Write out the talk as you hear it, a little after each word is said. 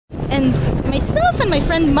and myself and my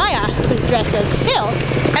friend Maya, who's dressed as Phil,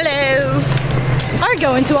 Hello! are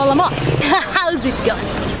going to Olamot. How's it going,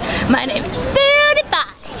 guys? My name is PewDIePie.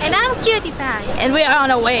 And I'm CutiePie. And we are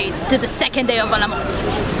on our way to the second day of Olamot.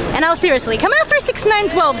 And now seriously, come after 6, 9,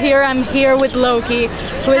 12 here. I'm here with Loki,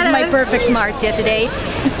 who is my perfect Martia today.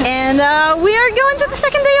 And we are going to the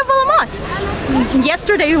second day of Olamot.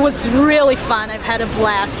 Yesterday was really fun. I've had a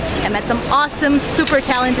blast. I met some awesome, super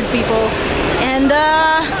talented people. And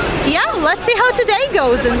yeah, let's see how today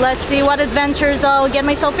goes and let's see what adventures I'll get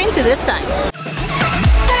myself into this time.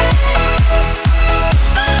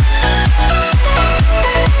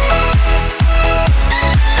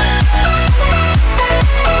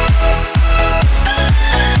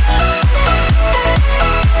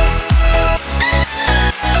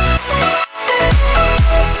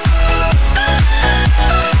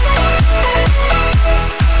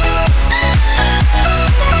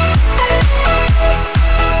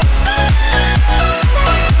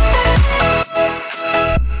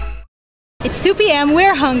 It's 2 p.m.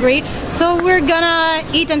 we're hungry, so we're gonna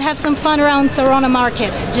eat and have some fun around Sarona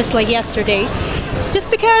Market, just like yesterday.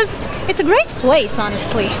 Just because it's a great place,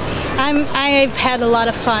 honestly. I've had a lot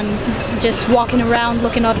of fun just walking around,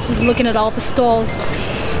 looking at all the stalls.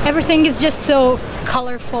 Everything is just so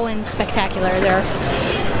colorful and spectacular there,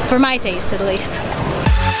 for my taste at least.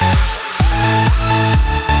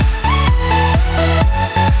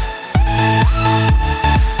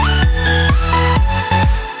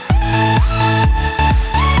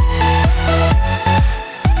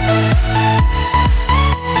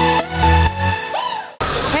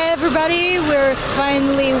 We're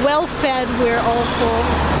finally well fed, we're all full,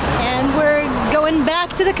 and we're going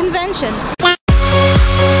back to the convention.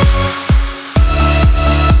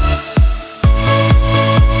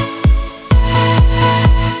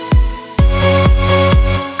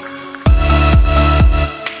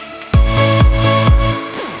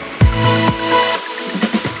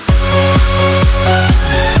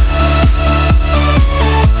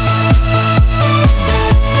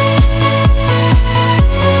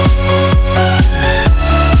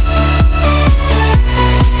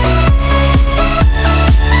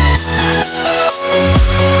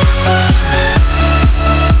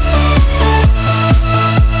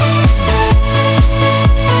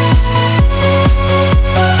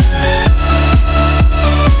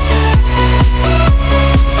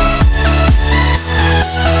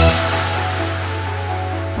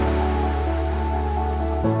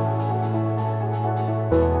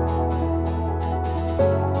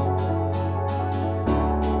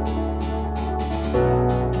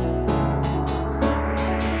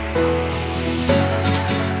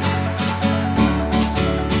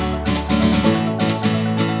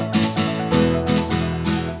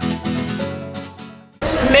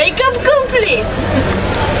 Makeup complete!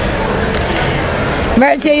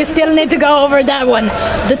 Martia, you still need to go over that one.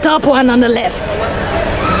 The top one on the left.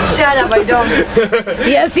 Shut up, I don't.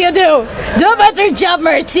 Yes, you do. Do a better job,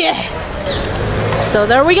 Martia. So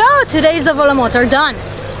there we go. 2 days of Olamot are done.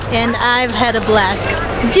 And I've had a blast.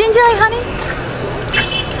 Did you enjoy, honey?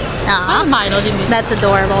 Aww, that's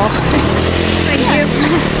adorable. Thank you.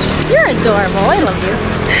 You're adorable. I love you.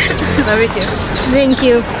 Love you too. Thank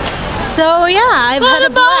you. So yeah, I've had a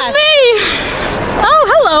blast. Me? Oh,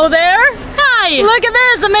 hello there. Hi. Look at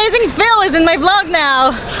this. Amazing Phil is in my vlog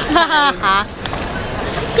now.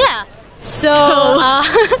 Yeah.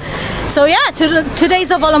 So yeah, 2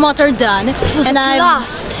 days of Olamot are done. It was a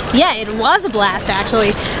blast. Yeah, it was a blast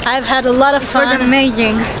actually. I've had a lot of fun. It was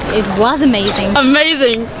amazing. It was amazing.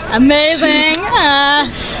 Amazing. Amazing.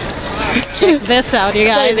 Check this out, you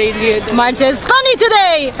guys. Martia's funny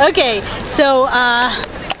today. Okay, so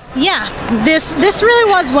yeah, this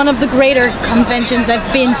really was one of the greater conventions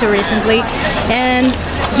I've been to recently, and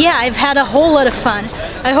yeah, I've had a whole lot of fun.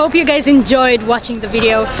 I hope you guys enjoyed watching the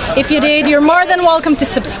video. If you did, you're more than welcome to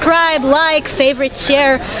subscribe, like, favorite,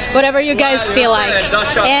 share, whatever you guys feel like.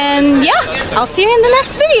 And yeah, I'll see you in the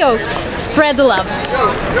next video. Spread the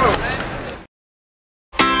love.